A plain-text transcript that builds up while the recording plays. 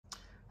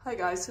Hi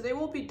guys, today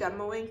we'll be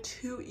demoing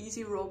two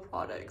EzRoll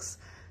products.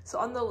 So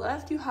on the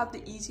left you have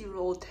the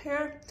EzRoll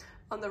Tear,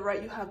 on the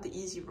right you have the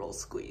EzRoll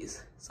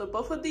Squeeze. So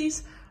both of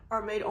these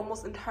are made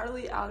almost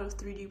entirely out of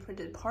 3D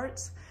printed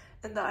parts,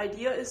 and the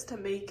idea is to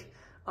make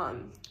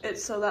it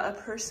so that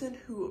a person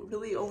who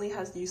really only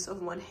has use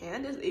of one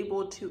hand is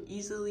able to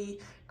easily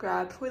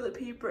grab toilet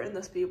paper and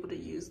thus be able to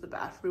use the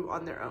bathroom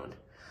on their own.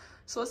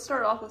 So let's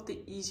start off with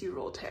the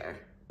EzRoll Tear.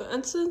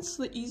 And since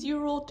the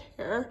EzRoll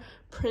Tear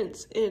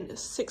prints in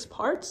 6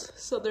 parts,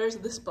 so there's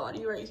this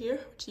body right here,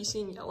 which you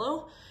see in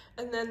yellow,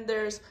 and then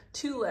there's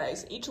 2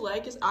 legs. Each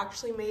leg is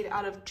actually made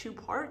out of 2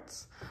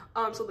 parts,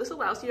 so this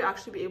allows you to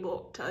actually be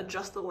able to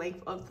adjust the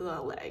length of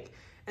the leg.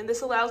 And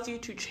this allows you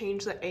to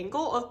change the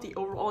angle of the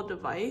overall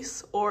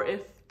device, or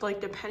if, like,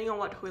 depending on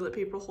what toilet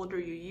paper holder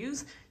you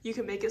use, you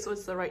can make it so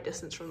it's the right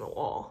distance from the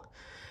wall.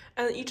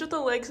 And each of the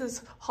legs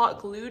is hot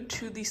glued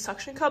to these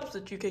suction cups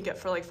that you can get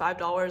for like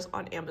 $5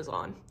 on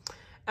Amazon.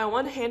 And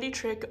one handy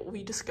trick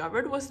we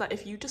discovered was that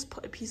if you just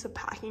put a piece of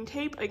packing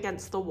tape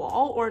against the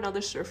wall or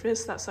another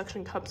surface that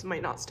suction cups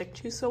might not stick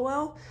to so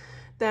well,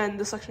 then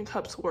the suction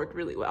cups work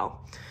really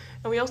well.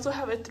 And we also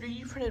have a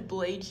 3D printed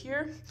blade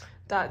here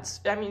that's,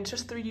 it's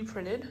just 3D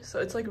printed, so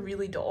it's like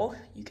really dull.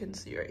 You can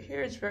see right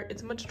here,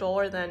 it's much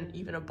duller than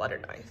even a butter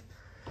knife.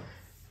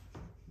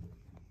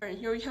 Alright,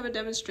 here we have a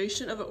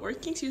demonstration of it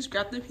working. So you just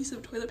grab the piece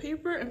of toilet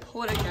paper and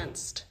pull it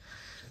against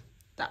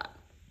that.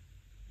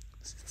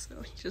 So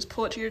you just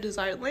pull it to your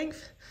desired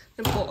length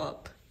and pull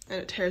up, and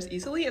it tears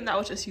easily, and that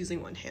was just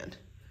using one hand.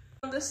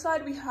 On this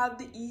side we have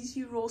the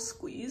EzRoll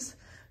Squeeze.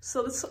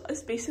 So this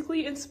is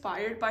basically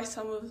inspired by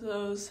some of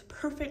those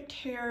perfect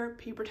tear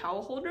paper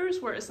towel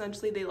holders where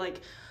essentially they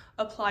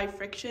apply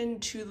friction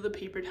to the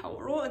paper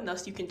towel roll, and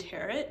thus you can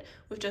tear it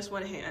with just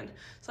one hand.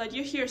 So the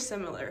idea here is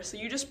similar. So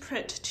you just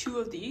print 2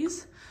 of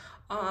these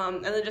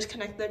and then just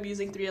connect them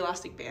using 3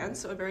 elastic bands,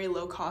 so a very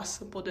low cost,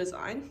 simple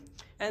design.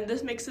 And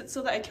this makes it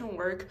so that it can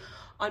work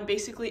on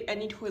basically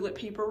any toilet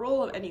paper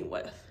roll of any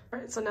width.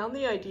 Alright, so now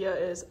the idea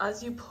is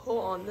as you pull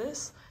on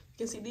this,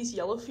 you can see these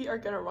yellow feet are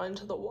going to run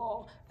into the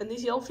wall, and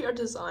these yellow feet are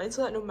designed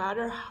so that no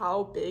matter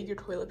how big your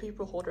toilet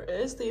paper holder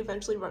is, they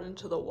eventually run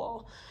into the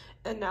wall.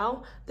 And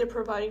now they're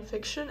providing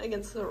friction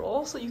against the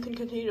roll, so you can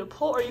continue to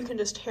pull, or you can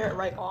just tear it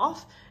right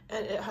off,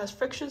 and it has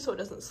friction so it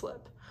doesn't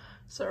slip.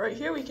 So right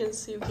here we can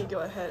see we can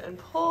go ahead and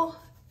pull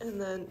and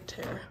then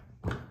tear.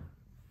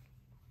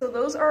 So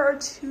those are our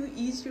 2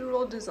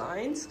 EzRoll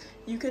designs.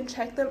 You can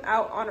check them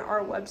out on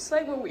our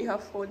website where we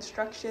have full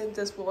instructions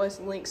as well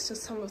as links to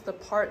some of the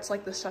parts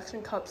like the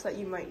suction cups that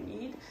you might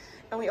need.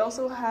 And we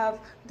also have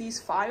these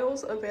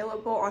files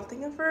available on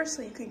Thingiverse,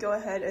 so you can go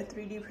ahead and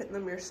 3D print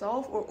them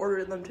yourself or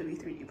order them to be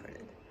 3D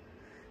printed.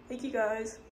 Thank you guys.